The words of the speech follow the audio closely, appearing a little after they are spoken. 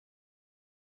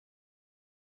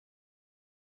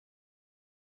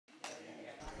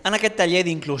En aquest taller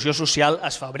d'inclusió social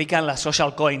es fabriquen les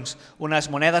social coins, unes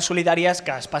monedes solidàries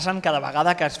que es passen cada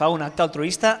vegada que es fa un acte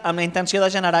altruista amb la intenció de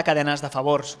generar cadenes de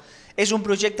favors. És un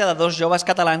projecte de dos joves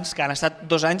catalans que han estat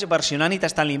 2 anys versionant i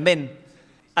tastant l'invent.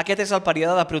 Aquest és el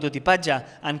període de prototipatge,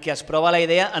 en què es prova la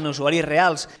idea en usuaris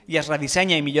reals i es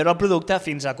redissenya i millora el producte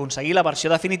fins a aconseguir la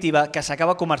versió definitiva que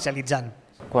s'acaba comercialitzant.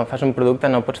 Quan fas un producte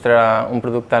no pots treure un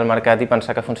producte al mercat i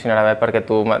pensar que funcionarà bé perquè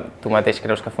tu mateix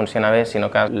creus que funciona bé,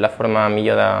 sinó que la forma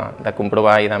millor de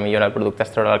comprovar i de millorar el producte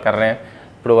és treure al carrer,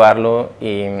 provar-lo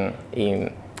i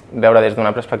veure des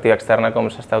d'una perspectiva externa com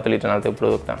s'està utilitzant el teu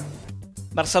producte.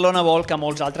 Barcelona vol que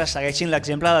molts altres segueixin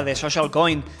l'exemple de The Social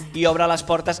Coin i obre les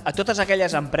portes a totes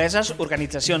aquelles empreses,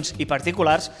 organitzacions i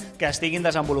particulars que estiguin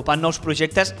desenvolupant nous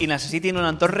projectes i necessitin un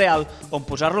entorn real on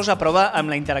posar-los a prova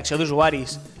amb la interacció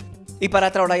d'usuaris. I per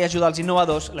atraure i ajudar els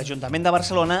innovadors, l'Ajuntament de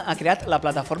Barcelona ha creat la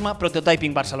plataforma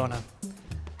Prototiping Barcelona.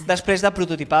 Després de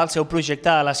prototipar el seu projecte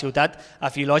a la ciutat,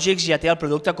 Afilògics ja té el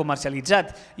producte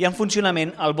comercialitzat i en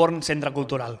funcionament el Born Centre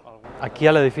Cultural. Aquí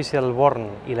a l'edifici del Born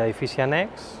i l'edifici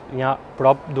annex hi ha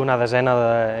prop d'una desena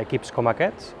d'equips com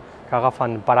aquests que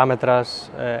agafen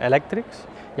paràmetres elèctrics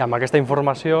i amb aquesta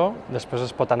informació després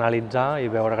es pot analitzar i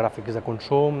veure gràfics de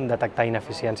consum, detectar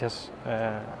ineficiències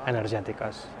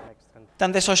energètiques.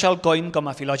 Tant The Social Coin com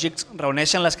Afilògics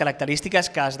reuneixen les característiques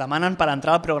que es demanen per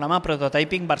entrar al programa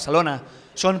Prototiping Barcelona.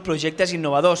 Són projectes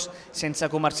innovadors, sense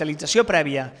comercialització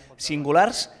prèvia,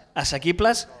 singulars,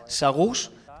 assequibles, segurs,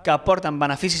 que aporten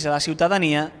beneficis a la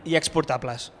ciutadania i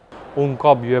exportables. Un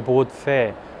cop jo he pogut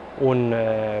fer un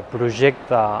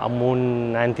projecte amb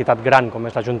una entitat gran com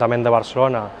és l'Ajuntament de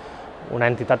Barcelona, una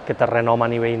entitat que té renom a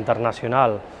nivell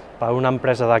internacional, per a una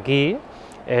empresa d'aquí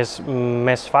és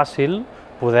més fàcil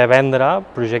poder vendre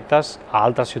projectes a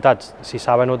altres ciutats. Si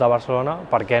s'ha venut a Barcelona,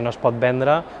 per què no es pot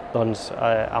vendre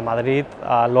a Madrid,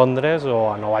 a Londres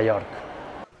o a Nova York?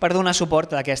 Per donar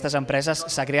suport a aquestes empreses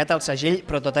s'ha creat el segell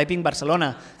Prototiping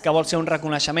Barcelona, que vol ser un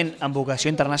reconeixement amb vocació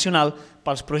internacional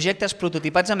pels projectes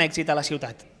prototipats amb èxit a la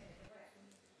ciutat.